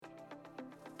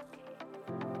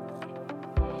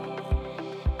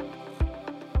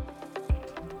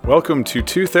Welcome to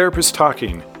Two Therapists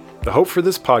Talking. The hope for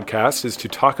this podcast is to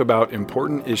talk about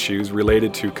important issues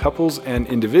related to couples and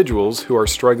individuals who are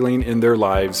struggling in their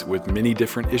lives with many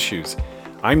different issues.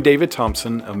 I'm David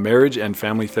Thompson, a marriage and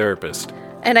family therapist.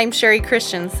 And I'm Sherry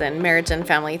Christensen, marriage and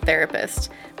family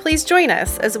therapist. Please join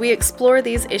us as we explore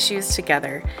these issues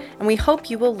together, and we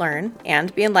hope you will learn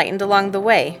and be enlightened along the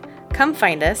way. Come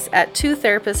find us at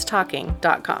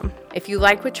twotherapisttalking.com. If you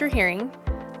like what you're hearing,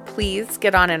 please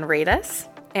get on and rate us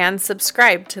and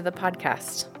subscribe to the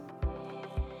podcast.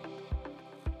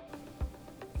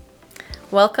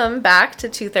 Welcome back to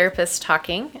Two Therapists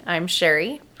Talking. I'm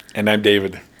Sherry. And I'm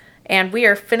David. And we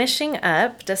are finishing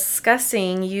up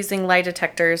discussing using lie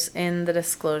detectors in the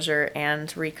disclosure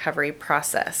and recovery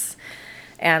process.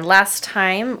 And last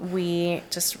time, we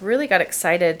just really got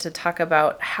excited to talk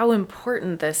about how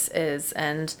important this is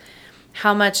and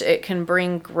how much it can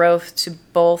bring growth to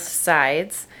both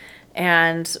sides.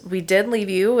 And we did leave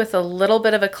you with a little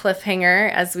bit of a cliffhanger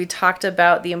as we talked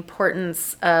about the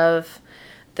importance of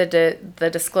the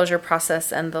disclosure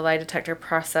process and the lie detector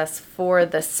process for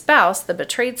the spouse, the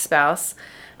betrayed spouse,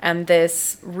 and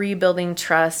this rebuilding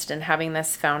trust and having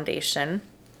this foundation.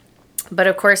 But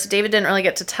of course, David didn't really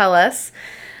get to tell us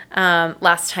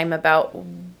last time about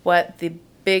what the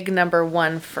big number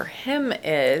one for him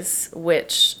is,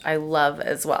 which I love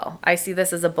as well. I see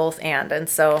this as a both and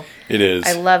so it is.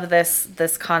 I love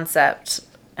this concept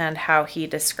and how he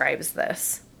describes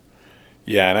this.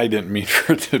 Yeah, and I didn't mean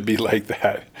for it to be like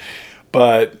that,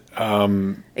 but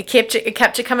it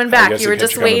kept you coming back. You were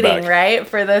just waiting, right,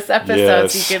 for this episode,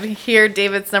 yes. So you could hear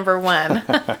David's number one.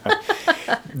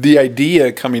 The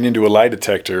idea coming into a lie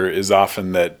detector is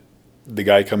often that the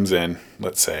guy comes in,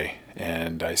 let's say,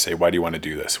 and I say, why do you want to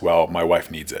do this? Well, my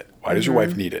wife needs it. Why does your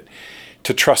wife need it?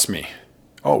 To trust me.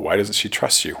 Oh, why doesn't she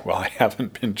trust you? Well, I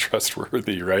haven't been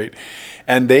trustworthy, right?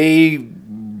 And they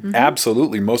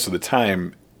absolutely, most of the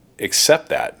time, accept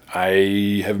that.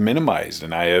 I have minimized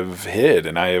and I have hid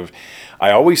and I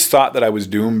always thought that I was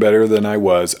doing better than I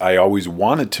was. I always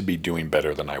wanted to be doing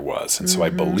better than I was. And so I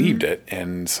believed it.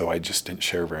 And so I just didn't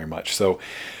share very much. So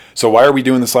why are we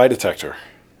doing this lie detector?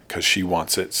 Because she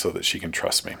wants it so that she can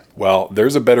trust me. Well,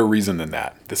 there's a better reason than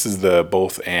that. This is the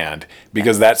both and,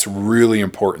 because that's really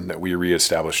important that we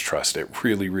reestablish trust. It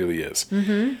really, really is.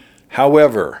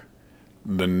 However,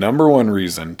 the number one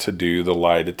reason to do the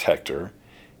lie detector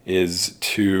is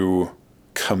to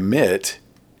commit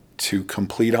to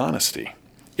complete honesty.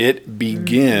 It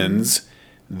begins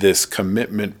this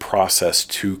commitment process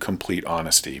to complete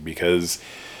honesty, because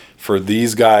for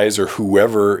these guys or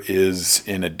whoever is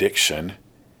in addiction,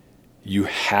 you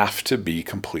have to be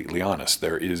completely honest.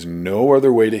 There is no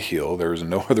other way to heal. There is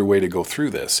no other way to go through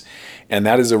this. And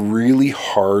that is a really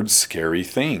hard, scary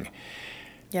thing.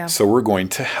 Yeah. So we're going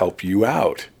to help you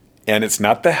out. And it's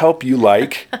not the help you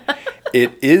like.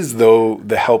 It is, though,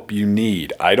 the help you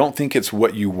need. I don't think it's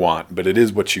what you want, but it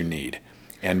is what you need.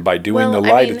 And by doing the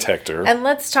lie detector... And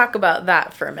let's talk about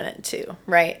that for a minute, too,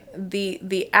 right?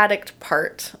 The addict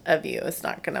part of you is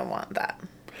not going to want that.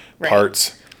 Right?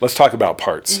 Parts. Let's talk about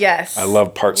parts. Yes. I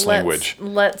love parts language.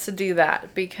 Let's do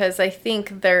that, because I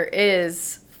think there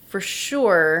is, for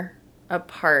sure, a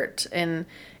part. And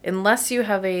unless you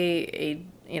have a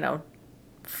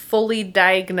fully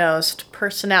diagnosed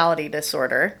personality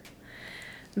disorder,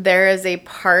 there is a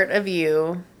part of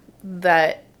you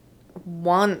that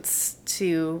wants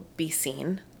to be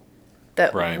seen,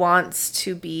 that wants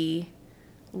to be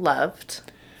loved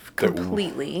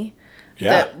completely,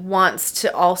 that wants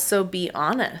to also be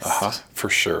honest. For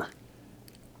sure.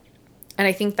 And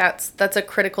I think that's a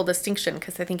critical distinction,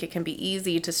 because I think it can be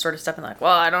easy to sort of step in like,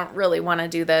 well, I don't really want to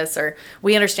do this, or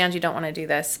we understand you don't want to do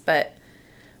this, but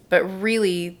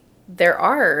really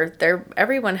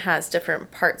everyone has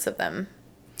different parts of them.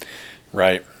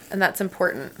 Right. And that's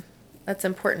important. That's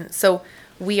important. So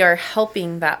we are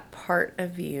helping that part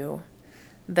of you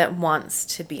that wants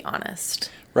to be honest.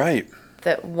 Right.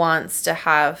 That wants to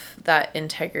have that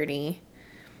integrity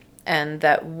and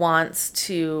that wants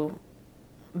to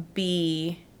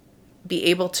be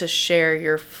able to share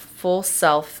your full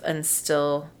self and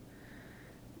still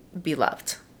be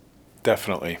loved.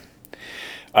 Definitely.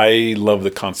 I love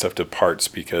the concept of parts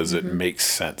because it makes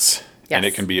sense. Yes. And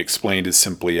it can be explained as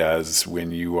simply as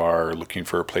when you are looking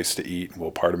for a place to eat. Well,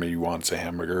 part of me wants a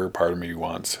hamburger, part of me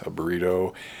wants a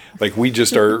burrito. Like we're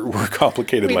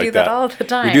complicated like that. We do that all the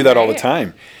time. We do that all the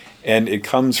time. And it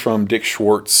comes from Dick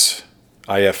Schwartz,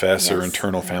 IFS or Yes,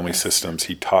 internal family IFS. systems.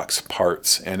 He talks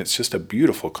parts, and it's just a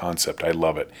beautiful concept. I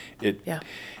love it.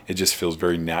 It just feels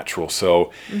very natural.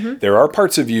 So there are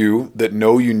parts of you that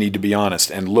know you need to be honest.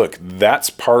 And look, that's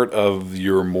part of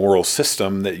your moral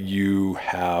system that you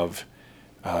have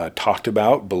talked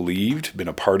about, believed, been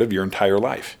a part of your entire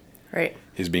life. Right.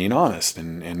 Is being honest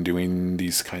and doing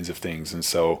these kinds of things. And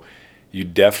so you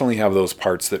definitely have those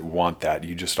parts that want that.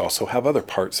 You just also have other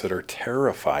parts that are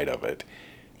terrified of it.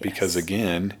 Because Yes.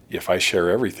 again, if I share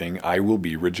everything, I will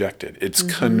be rejected. It's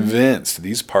convinced,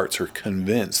 these parts are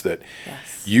convinced that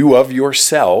Yes. you of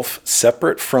yourself,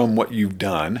 separate from what you've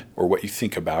done or what you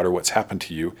think about or what's happened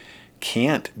to you,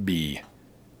 can't be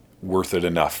worth it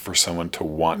enough for someone to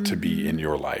want to be in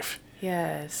your life,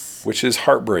 Yes. which is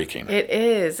heartbreaking. It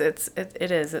is. It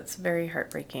is. It's very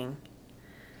heartbreaking.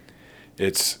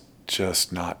 It's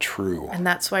just not true. And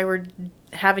that's why we're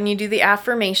having you do the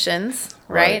affirmations,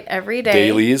 Right. right? Every day.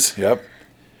 Dailies, yep.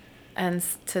 And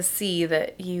to see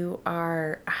that you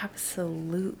are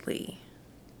absolutely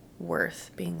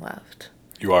worth being loved.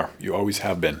 You are. You always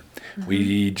have been.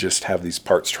 We just have these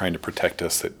parts trying to protect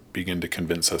us that begin to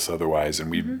convince us otherwise, and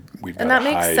we've got And to that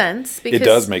makes hide. sense. It Because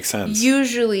does make sense.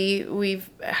 Usually we've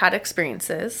had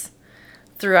experiences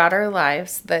throughout our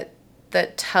lives that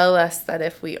tell us that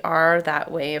if we are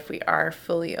that way, if we are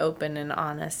fully open and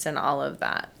honest and all of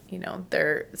that,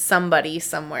 somebody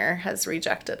somewhere has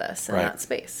rejected us in Right. that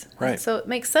space. Right. So it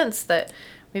makes sense that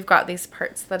we've got these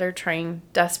parts that are trying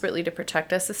desperately to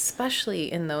protect us,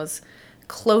 especially in those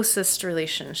closest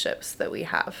relationships that we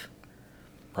have.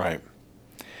 Right.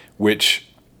 Which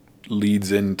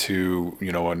leads into,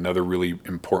 another really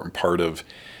important part of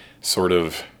sort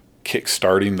of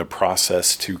kickstarting the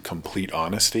process to complete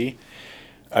honesty.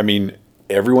 I mean,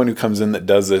 everyone who comes in that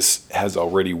does this has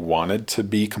already wanted to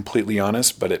be completely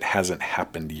honest, but it hasn't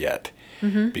happened yet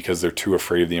because they're too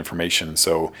afraid of the information.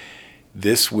 So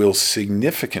this will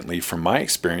significantly, from my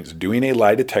experience, doing a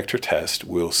lie detector test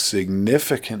will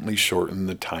significantly shorten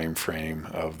the time frame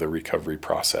of the recovery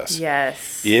process.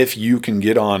 Yes. If you can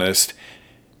get honest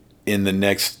in the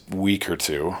next week or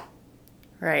two,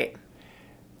 Right.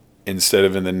 instead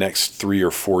of in the next 3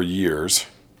 or 4 years,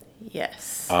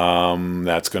 Yes.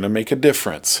 that's going to make a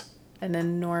difference. An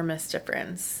enormous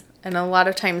difference. And a lot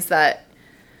of times that,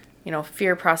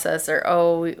 fear process or,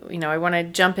 I want to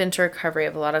jump into recovery. I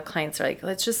have a lot of clients are like,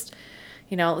 let's just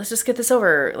get this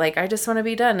over. Like, I just want to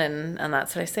be done. And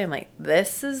that's what I say. I'm like,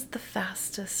 this is the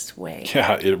fastest way.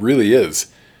 Yeah, it really is.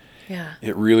 Yeah.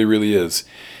 It really, really is.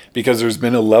 Because there's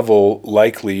been a level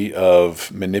likely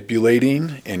of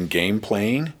manipulating and game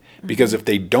playing. Because if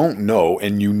they don't know,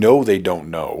 and they don't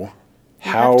know,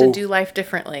 You have to do life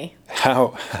differently.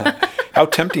 how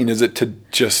tempting is it to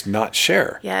just not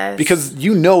share? Yes. Because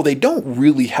they don't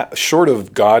really short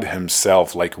of God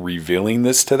himself, like revealing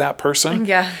this to that person.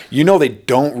 Yeah. They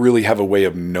don't really have a way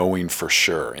of knowing for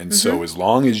sure. And so as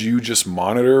long as you just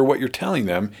monitor what you're telling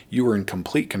them, you are in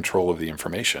complete control of the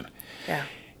information. Yeah.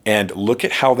 And look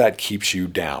at how that keeps you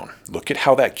down. Look at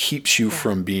how that keeps you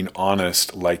from being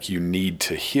honest like you need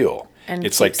to heal. And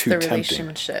it's like keeps too the tempting.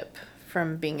 relationship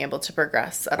from being able to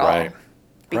progress at Right. all.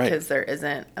 Because there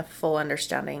isn't a full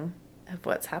understanding of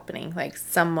what's happening. Like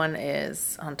someone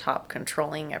is on top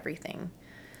controlling everything.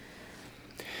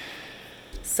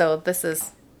 So this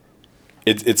is...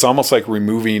 It's almost like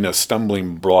removing a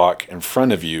stumbling block in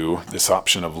front of you. This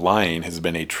option of lying has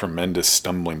been a tremendous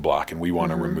stumbling block, and we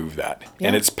want to remove that. Yeah.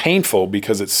 And it's painful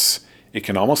because it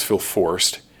can almost feel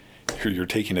forced. You're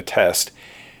taking a test,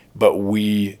 but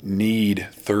we need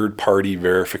third-party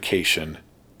verification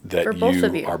that For both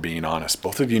of you you. are being honest.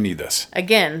 Both of you need this.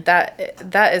 Again, that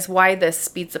is why this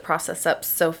speeds the process up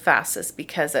so fast, is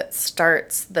because it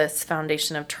starts this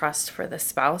foundation of trust for the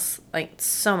spouse like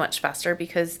so much faster,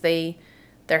 because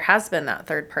there has been that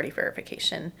third party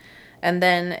verification. And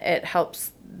then it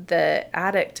helps the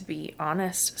addict be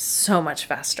honest so much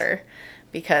faster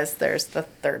because there's the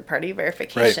third party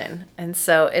verification. Right. And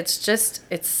so it's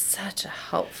such a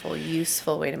helpful,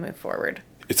 useful way to move forward.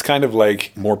 It's kind of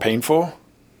like more painful,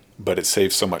 but it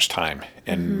saves so much time.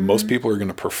 And most people are going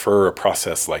to prefer a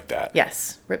process like that.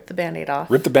 Yes. Rip the Band-Aid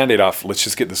off. Rip the Band-Aid off. Let's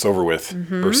just get this over with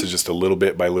versus just a little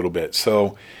bit by little bit.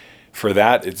 So for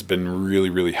that, it's been really,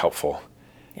 really helpful.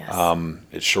 Yes.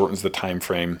 It shortens the time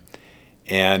frame.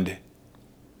 And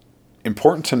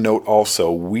important to note also,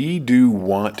 we do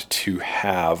want to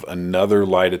have another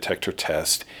lie detector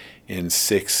test in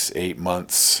 6-8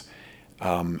 months.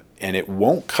 And it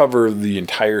won't cover the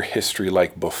entire history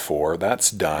like before.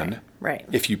 That's done. Right.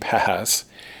 If you pass.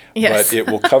 Yes. But it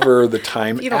will cover the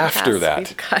time If you don't after pass, that.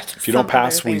 we've got If you don't some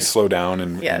pass, other we things. slow down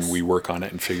and Yes. we work on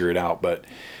it and figure it out. But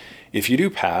if you do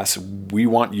pass, we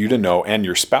want you to know and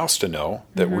your spouse to know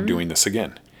that we're doing this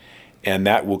again. And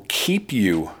that will keep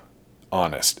you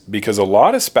honest, because a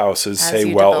lot of spouses As say,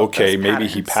 you well, develop okay, those maybe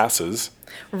he patterns. passes,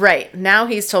 Right. Now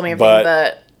he's told me everything,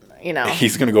 but you know.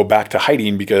 he's going to go back to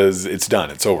hiding because it's done.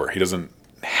 It's over. He doesn't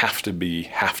have to be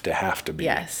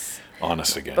Yes.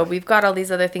 honest again. But we've got all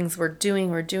these other things we're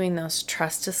doing. We're doing those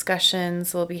trust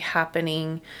discussions will be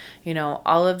happening, you know,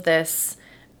 all of this.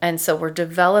 And so we're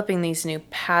developing these new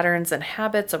patterns and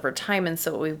habits over time. And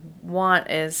so what we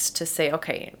want is to say,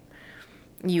 okay,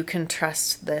 you can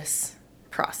trust this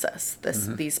process,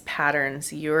 these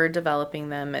patterns. You're developing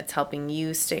them. It's helping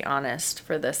you stay honest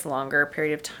for this longer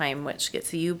period of time, which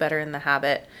gets you better in the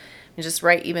habit. And just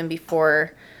right even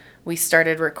before we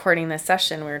started recording this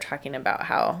session, we were talking about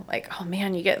how, like, oh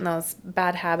man, you get in those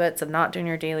bad habits of not doing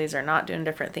your dailies or not doing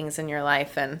different things in your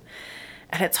life, and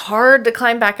it's hard to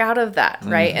climb back out of that,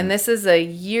 right? And this is a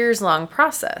years-long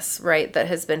process, right, that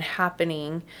has been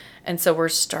happening. And so we're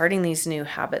starting these new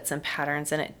habits and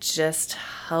patterns, and it just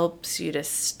helps you to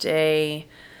stay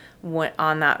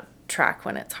on that track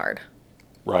when it's hard.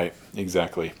 Right,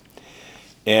 exactly.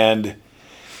 And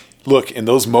look, in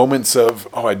those moments of,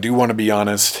 oh, I do want to be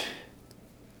honest,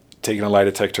 taking a lie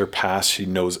detector pass, she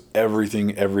knows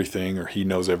everything, or he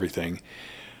knows everything.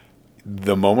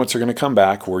 The moments are going to come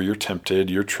back where you're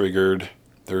tempted, you're triggered,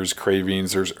 there's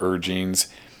cravings, there's urgings.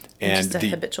 And just a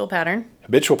habitual pattern.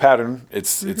 Habitual pattern,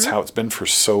 it's how it's been for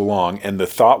so long. And the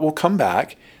thought will come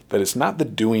back that it's not the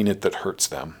doing it that hurts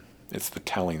them, it's the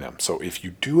telling them. So if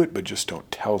you do it but just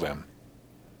don't tell them,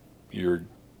 you're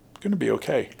going to be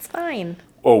okay. It's fine.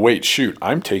 Oh, wait, shoot,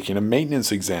 I'm taking a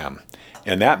maintenance exam.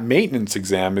 And that maintenance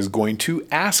exam is going to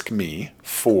ask me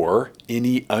for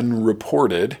any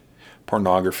unreported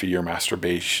pornography or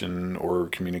masturbation or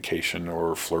communication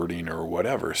or flirting or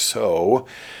whatever. So,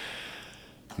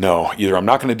 no, either I'm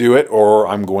not going to do it or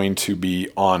I'm going to be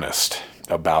honest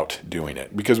about doing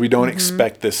it, because we don't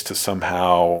expect this to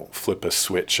somehow flip a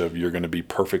switch of you're going to be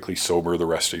perfectly sober the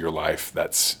rest of your life.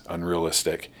 That's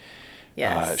unrealistic.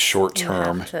 Yes. Short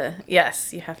term.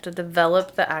 You have to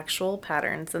develop the actual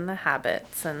patterns and the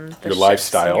habits and the Your shifts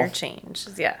lifestyle and your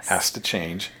changes. Yes. has to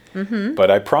change. But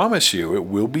I promise you, it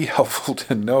will be helpful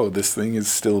to know this thing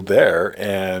is still there,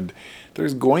 and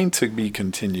there's going to be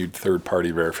continued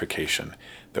third-party verification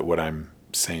that what I'm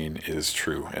saying is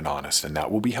true and honest, and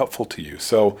that will be helpful to you.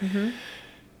 So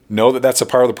know that that's a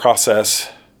part of the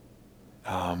process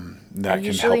that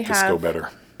can help this go better.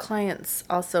 Clients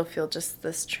also feel just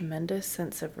this tremendous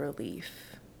sense of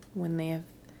relief when they have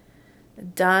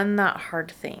done that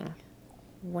hard thing,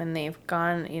 when they've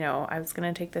gone, you know, I was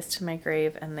going to take this to my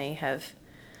grave, and they have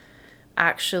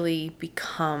actually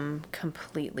become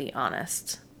completely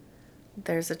honest.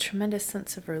 There's a tremendous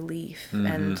sense of relief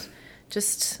and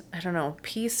just, I don't know,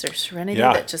 peace or serenity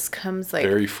that just comes, like,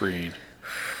 very freeing,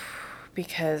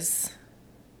 because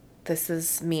this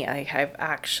is me. I've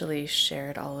actually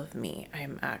shared all of me.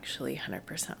 I'm actually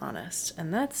 100% honest.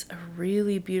 And that's a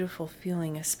really beautiful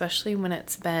feeling, especially when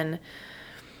it's been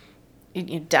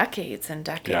decades and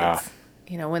decades. Yeah.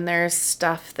 You know, when there's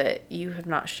stuff that you have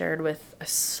not shared with a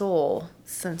soul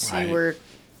since you were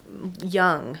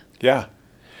young. Yeah.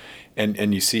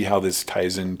 And you see how this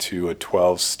ties into a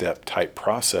 12-step type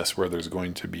process where there's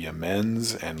going to be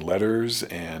amends and letters,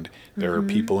 and there are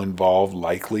people involved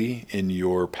likely in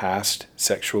your past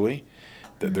sexually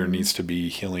that there needs to be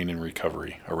healing and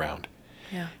recovery around.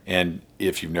 Yeah. And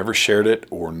if you've never shared it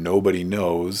or nobody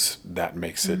knows, that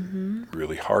makes it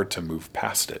really hard to move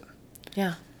past it.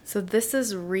 Yeah. So this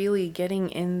is really getting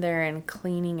in there and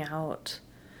cleaning out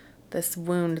this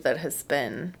wound that has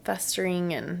been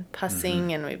festering and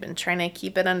pussing, and we've been trying to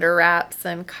keep it under wraps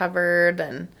and covered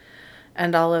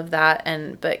and all of that.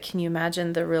 But can you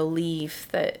imagine the relief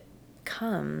that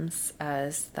comes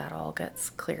as that all gets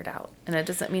cleared out? And it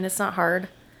doesn't mean it's not hard.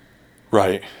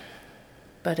 Right.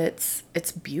 But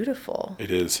it's beautiful. It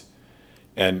is.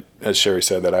 And as Sherry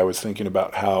said that, I was thinking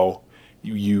about how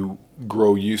you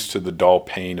grow used to the dull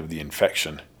pain of the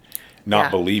infection,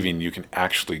 not believing you can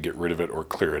actually get rid of it or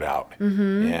clear it out.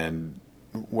 And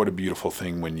what a beautiful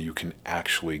thing when you can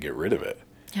actually get rid of it.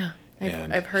 Yeah.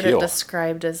 I've heard heal. it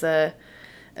described as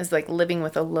like living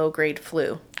with a low-grade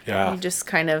flu. Yeah. You just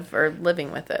kind of are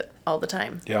living with it all the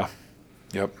time. Yeah.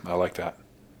 Yep. I like that.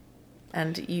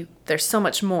 And there's so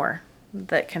much more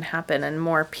that can happen, and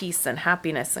more peace and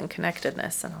happiness and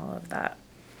connectedness and all of that.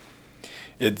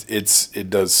 It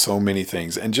does so many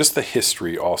things. And just the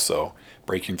history also,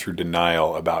 breaking through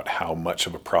denial about how much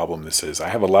of a problem this is. I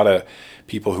have a lot of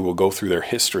people who will go through their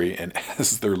history, and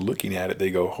as they're looking at it, they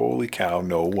go, holy cow,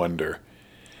 no wonder.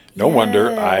 No wonder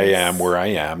I am Yes. where I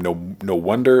am. No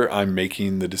wonder I'm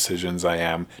making the decisions I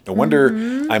am. No wonder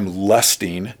I'm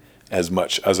lusting as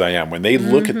much as I am. When they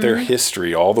look at their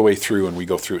history all the way through and we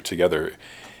go through it together,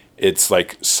 it's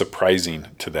like surprising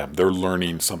to them. They're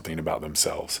learning something about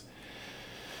themselves.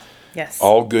 Yes.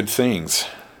 All good things.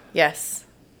 Yes.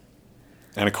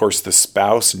 And of course, the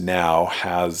spouse now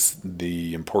has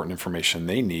the important information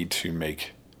they need to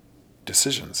make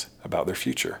decisions about their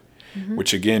future,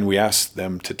 which again, we ask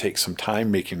them to take some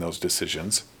time making those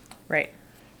decisions. Right.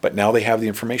 But now they have the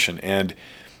information. And,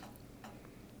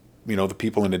 the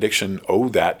people in addiction owe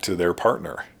that to their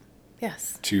partner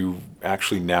Yes. to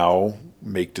actually now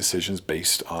make decisions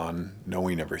based on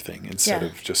knowing everything instead Yeah.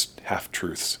 of just half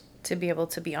truths. To be able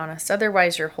to be honest.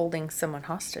 Otherwise, you're holding someone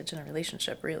hostage in a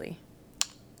relationship, really.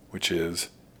 Which is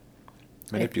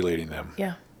manipulating them.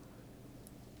 Yeah.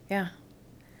 Yeah.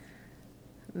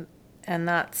 And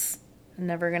that's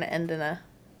never going to end in a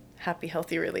happy,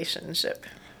 healthy relationship.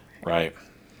 Right.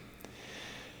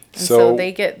 And so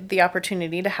they get the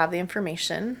opportunity to have the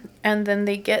information, and then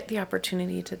they get the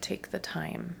opportunity to take the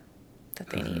time that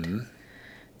they need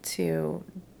to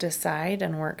decide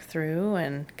and work through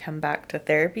and come back to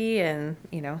therapy and,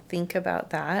 think about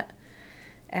that.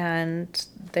 And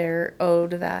they're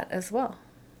owed that as well.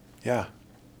 Yeah.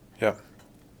 Yep.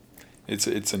 It's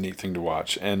a neat thing to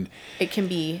watch. And It can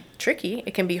be tricky.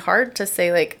 It can be hard to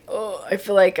say, like, oh, I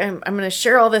feel like I'm going to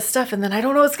share all this stuff and then I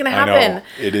don't know what's going to I know. happen.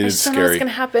 It I is just don't know what's scary. going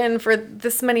to happen for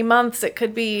this many months. It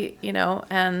could be,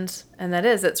 and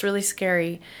it's really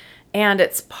scary. And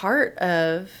it's part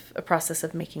of a process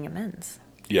of making amends.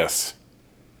 yes.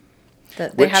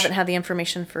 That they Which- haven't had the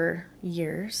information for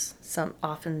years, some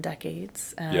often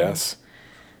decades. And Yes.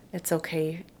 it's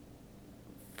okay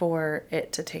for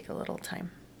it to take a little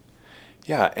time.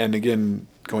 Yeah, and again,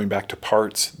 going back to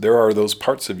parts, there are those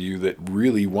parts of you that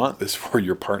really want this for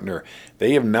your partner.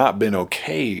 They have not been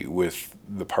okay with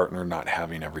the partner not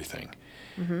having everything.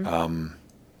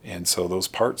 And so those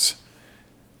parts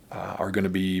are going to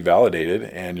be validated,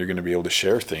 and you're going to be able to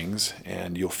share things,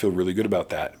 and you'll feel really good about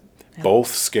that. Yeah.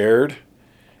 Both scared,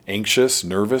 anxious,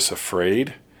 nervous,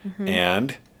 afraid,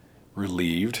 and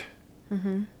relieved,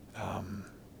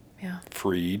 Yeah.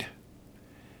 freed.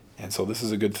 And so this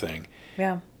is a good thing.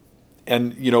 Yeah.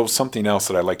 And, something else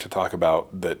that I like to talk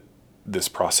about that this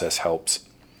process helps.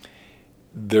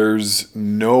 There's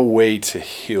no way to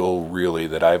heal really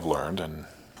that I've learned, and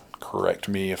correct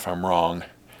me if I'm wrong,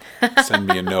 send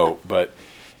me a note, but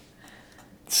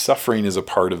suffering is a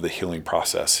part of the healing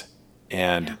process.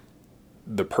 And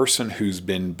the person who's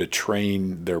been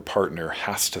betraying their partner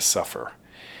has to suffer.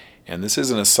 And this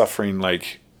isn't a suffering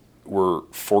like we're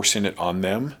forcing it on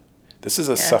them. This is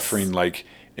a Yes. suffering like,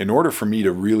 in order for me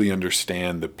to really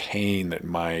understand the pain that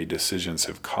my decisions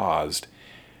have caused,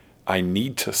 I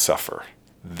need to suffer.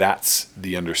 That's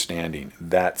the understanding.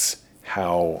 That's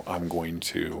how I'm going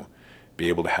to be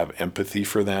able to have empathy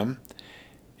for them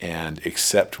and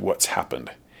accept what's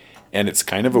happened. And it's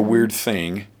kind of a weird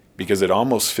thing because it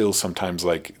almost feels sometimes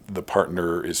like the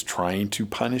partner is trying to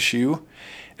punish you.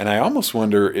 And I almost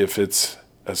wonder if it's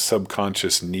a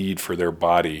subconscious need for their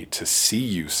body to see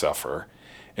you suffer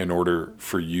in order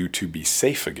for you to be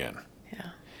safe again. Yeah.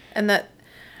 And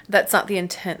that's not the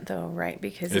intent though, right?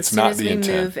 Because It's as soon not as the we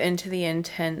intent. move into the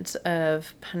intent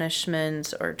of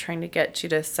punishment or trying to get you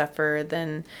to suffer,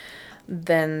 then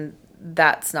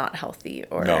that's not healthy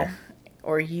or No.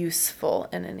 or useful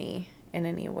in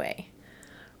any way.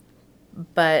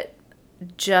 But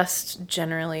just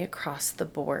generally across the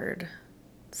board,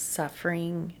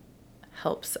 suffering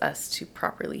helps us to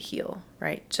properly heal,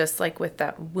 right? Just like with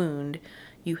that wound,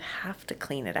 you have to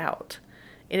clean it out.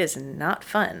 It is not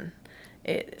fun.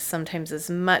 It sometimes is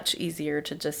much easier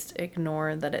to just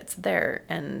ignore that it's there,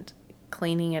 and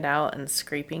cleaning it out and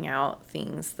scraping out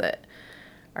things that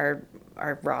are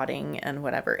rotting and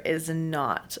whatever is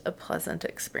not a pleasant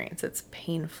experience. It's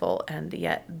painful, and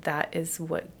yet that is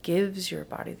what gives your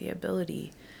body the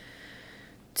ability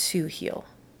to heal.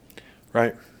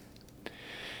 Right.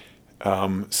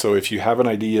 So if you have an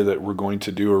idea that we're going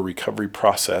to do a recovery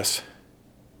process,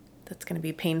 That's going to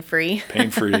be pain-free.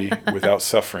 pain-free, without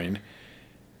suffering,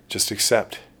 just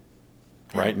accept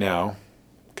right now,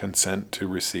 consent to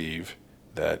receive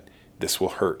that this will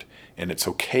hurt. And it's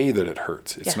okay that it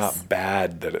hurts. It's Yes. not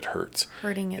bad that it hurts.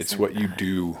 Hurting It's isn't what you bad.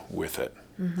 do with it.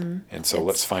 And so It's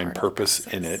let's find part of the purpose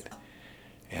in process. it.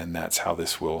 And that's how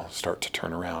this will start to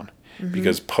turn around. Mm-hmm.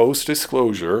 Because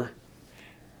post-disclosure,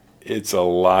 it's a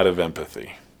lot of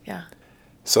empathy. Yeah.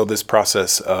 So this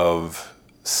process of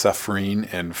suffering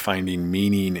and finding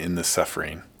meaning in the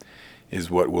suffering is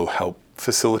what will help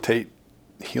facilitate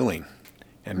healing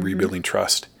and rebuilding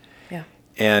trust.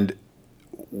 And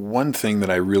one thing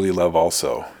that I really love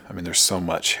also, I mean, there's so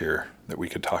much here that we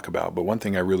could talk about, but one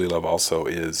thing I really love also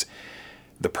is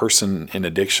the person in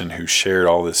addiction who shared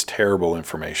all this terrible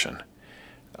information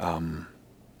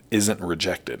isn't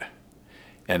rejected.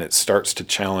 And it starts to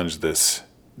challenge this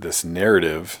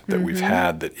narrative that we've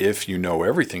had that if you know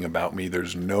everything about me,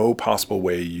 there's no possible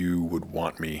way you would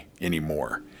want me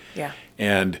anymore. Yeah.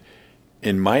 And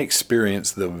in my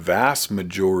experience, the vast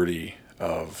majority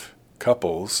of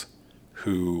couples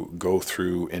who go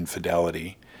through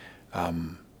infidelity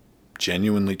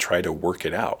genuinely try to work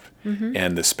it out.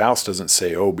 And the spouse doesn't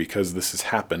say, oh, because this has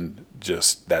happened,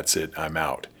 just that's it, I'm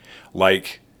out.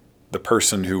 Like the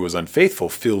person who was unfaithful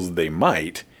feels they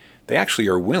might, they actually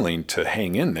are willing to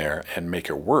hang in there and make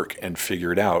it work and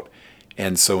figure it out.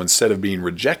 And so instead of being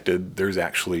rejected, there's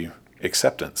actually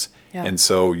acceptance. Yeah. And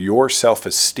so your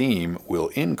self-esteem will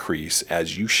increase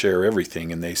as you share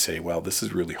everything and they say, well, this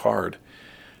is really hard.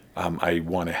 I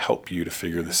want to help you to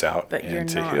figure this out But and you're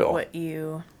to not heal. what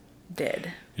you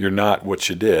did. You're not what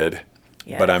you did,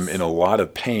 but I'm Yes. in a lot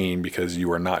of pain because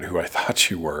you are not who I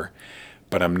thought you were.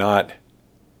 But I'm not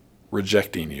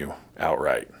rejecting you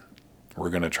outright. We're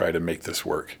going to try to make this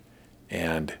work.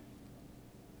 And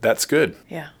that's good.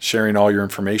 Yeah. Sharing all your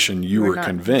information, you were not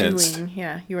convinced.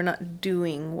 You were not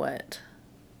doing what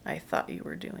I thought you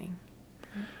were doing.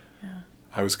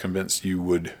 I was convinced you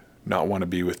would not want to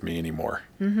be with me anymore.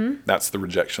 Mm-hmm. That's the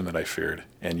rejection that I feared.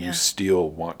 And you still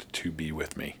want to be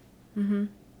with me. Mm-hmm.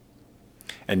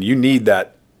 And you need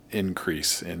that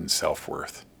increase in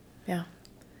self-worth. Yeah.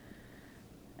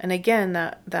 And again,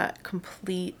 that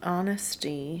complete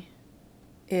honesty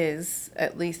is,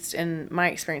 at least in my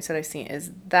experience that I've seen,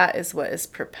 that is what is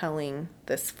propelling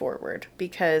this forward,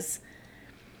 because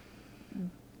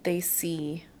they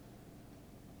see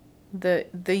the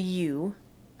you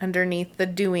underneath the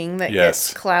doing that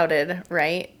gets clouded,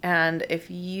 right? And if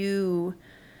you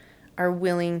are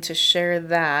willing to share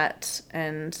that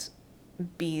and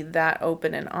be that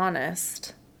open and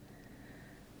honest,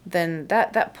 then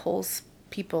that pulls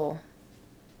people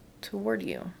toward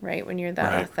you, right? When you're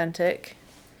that authentic.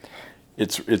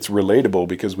 It's relatable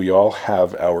because we all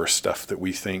have our stuff that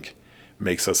we think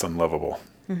makes us unlovable.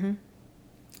 Mm-hmm.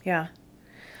 Yeah.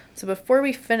 So before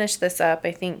we finish this up,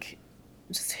 I think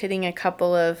just hitting a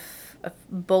couple of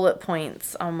bullet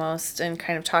points almost and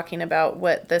kind of talking about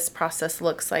what this process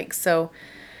looks like. So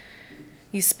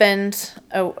you spend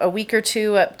a week or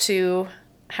two up to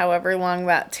however long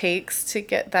that takes to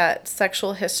get that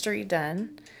sexual history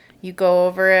done. You go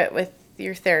over it with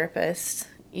your therapist.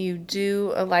 You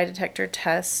do a lie detector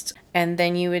test, and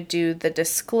then you would do the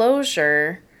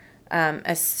disclosure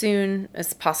as soon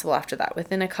as possible after that,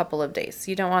 within a couple of days.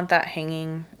 You don't want that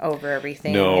hanging over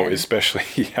everything. No,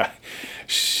 especially,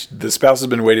 the spouse has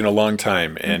been waiting a long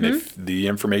time, and if the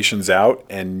information's out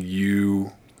and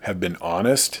you have been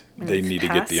honest, they need to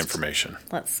get the information.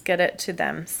 Let's get it to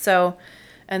them. So,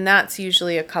 and that's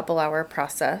usually a couple-hour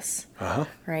process,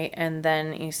 right? And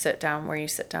then you sit down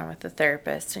with the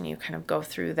therapist and you kind of go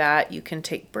through that. You can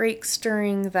take breaks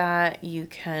during that. You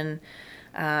can,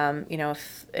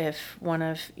 if one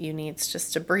of you needs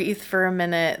just to breathe for a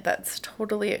minute, that's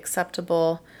totally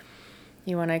acceptable.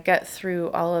 You want to get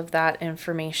through all of that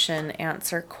information,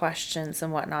 answer questions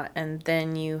and whatnot, and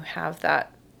then you have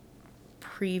that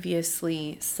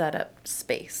previously set up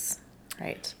space,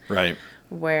 right? Right.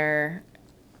 Where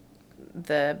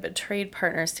the betrayed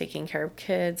partner is taking care of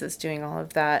kids, is doing all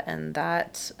of that, and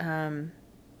that, I'm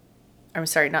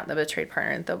sorry, not the betrayed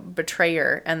partner, the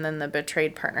betrayer, and then the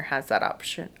betrayed partner has that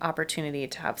opportunity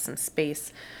to have some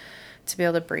space to be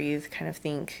able to breathe, kind of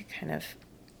think, kind of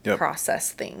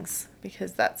process things,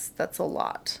 because that's a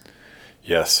lot.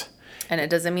 Yes. And it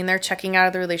doesn't mean they're checking out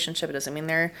of the relationship. It doesn't mean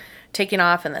they're taking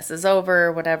off and this is over,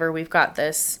 whatever. We've got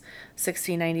this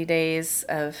 60, 90 days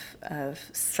of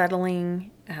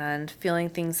settling and feeling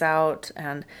things out.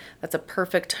 And that's a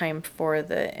perfect time for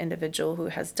the individual who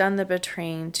has done the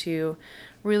betraying to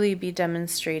really be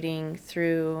demonstrating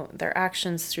through their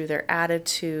actions, through their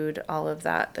attitude, all of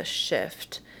that, the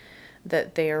shift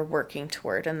that they are working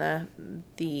toward, and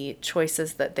the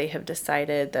choices that they have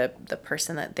decided, the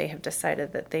person that they have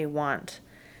decided that they want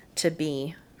to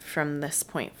be from this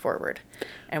point forward.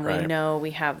 And we know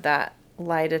we have that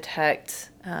lie detect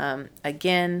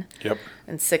again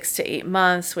in 6 to 8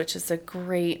 months, which is a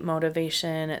great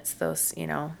motivation. It's those,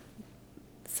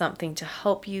 something to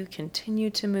help you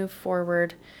continue to move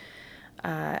forward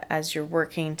as you're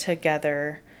working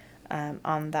together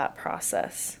on that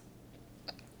process.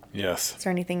 Yes. Is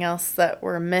there anything else that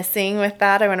we're missing with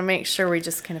that? I want to make sure we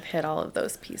just kind of hit all of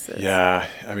those pieces. Yeah,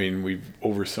 I mean, we've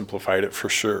oversimplified it for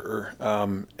sure.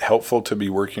 Helpful to be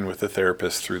working with a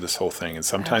therapist through this whole thing. And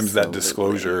sometimes that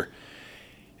disclosure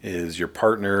is your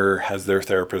partner has their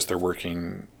therapist they're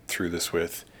working through this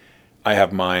with. I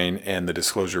have mine, and the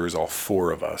disclosure is all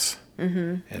four of us.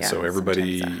 And so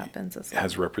everybody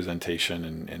has representation,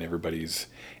 and everybody's,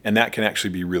 and that can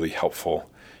actually be really helpful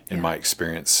in my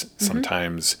experience.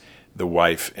 Sometimes the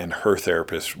wife and her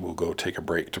therapist will go take a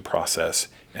break to process,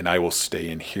 and I will stay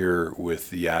in here with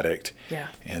the addict. Yeah.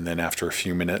 And then after a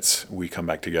few minutes, we come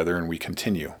back together and we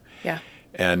continue. Yeah.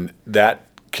 And that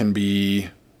can be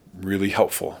really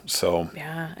helpful. So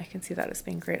yeah, I can see that as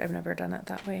being great. I've never done it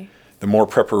that way. The more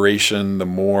preparation, the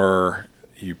more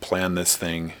you plan this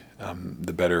thing,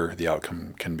 the better the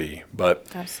outcome can be. But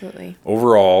absolutely,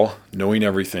 overall, knowing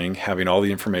everything, having all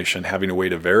the information, having a way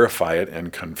to verify it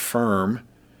and confirm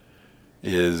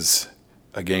is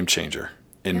a game changer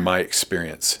in my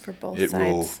experience. For both sides. It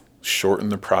will shorten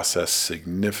the process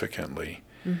significantly.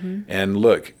 And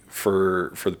look,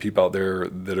 for the people out there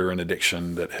that are in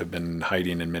addiction that have been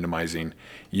hiding and minimizing,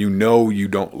 you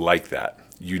don't like that.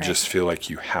 You just feel like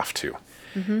you have to.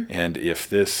 And if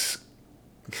this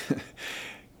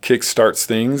kickstarts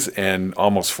things and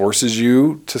almost forces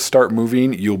you to start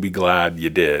moving, you'll be glad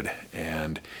you did.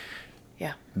 And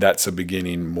that's a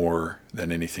beginning more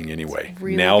than anything anyway.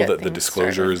 Really now that the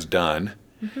disclosure is done,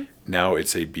 now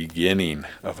it's a beginning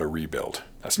of a rebuild.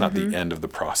 That's not the end of the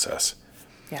process.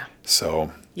 Yeah.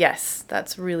 So yes,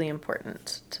 that's really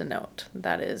important to note.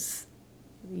 That is,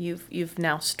 you've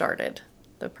now started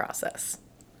the process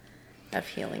of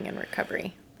healing and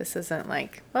recovery. This isn't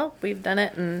like, well, we've done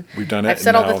it and I've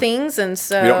said all the things, and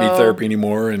so we don't need therapy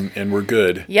anymore, and we're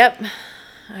good. Yep,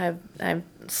 I've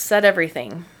said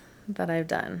everything that I've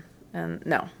done, and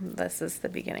no, this is the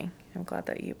beginning. I'm glad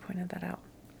that you pointed that out.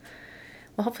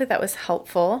 Well, hopefully that was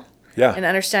helpful. Yeah. In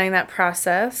understanding that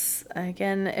process.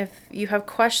 Again, if you have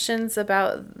questions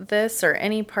about this or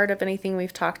any part of anything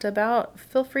we've talked about,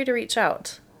 feel free to reach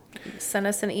out. Send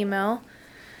us an email.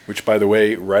 Which, by the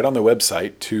way, right on the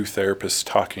website,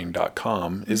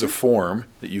 twotherapisttalking.com, is a form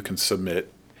that you can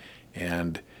submit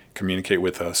and communicate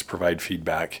with us, provide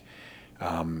feedback,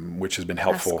 which has been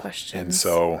helpful. Ask questions. And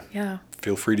so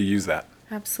feel free to use that.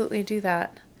 Absolutely do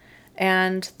that.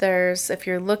 And if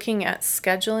you're looking at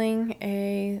scheduling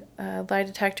a lie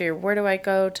detector, where do I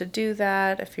go to do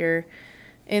that? If you're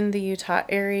in the Utah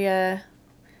area,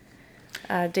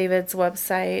 David's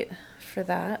website for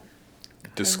that.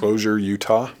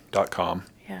 DisclosureUtah.com.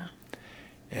 Yeah.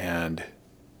 And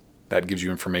that gives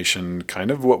you information, kind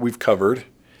of what we've covered,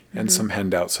 and some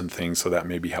handouts and things, so that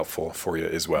may be helpful for you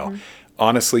as well.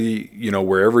 Honestly,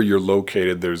 wherever you're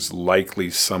located, there's likely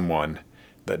someone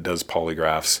that does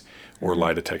polygraphs or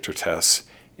lie detector tests,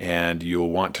 and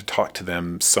you'll want to talk to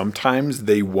them. Sometimes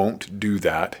they won't do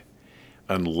that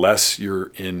unless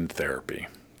you're in therapy.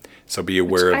 So be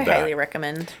aware of that. I highly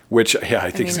recommend. Which, I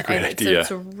think is a great idea.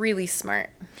 It's really smart,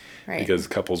 right? Because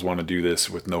couples want to do this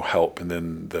with no help, and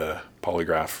then the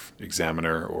polygraph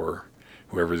examiner or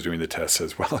whoever's doing the test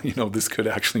says, well, this could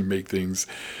actually make things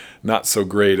not so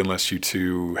great unless you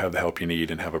two have the help you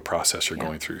need and have a process you're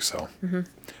going through. So,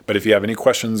 but if you have any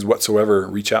questions whatsoever,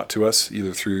 reach out to us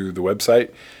either through the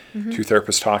website, Two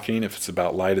Therapists Talking. If it's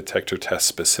about lie detector tests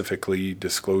specifically,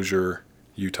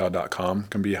 DisclosureUtah.com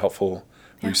can be a helpful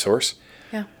resource.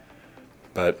 Yeah.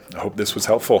 But I hope this was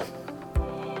helpful.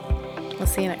 We'll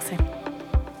see you next time.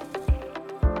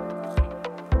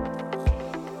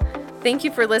 Thank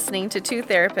you for listening to Two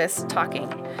Therapists Talking.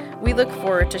 We look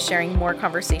forward to sharing more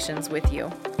conversations with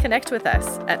you. Connect with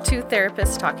us at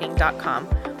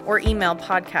twotherapisttalking.com or email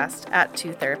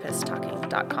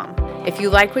podcast@twotherapisttalking.com. If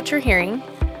you like what you're hearing,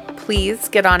 please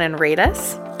get on and rate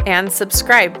us and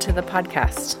subscribe to the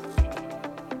podcast.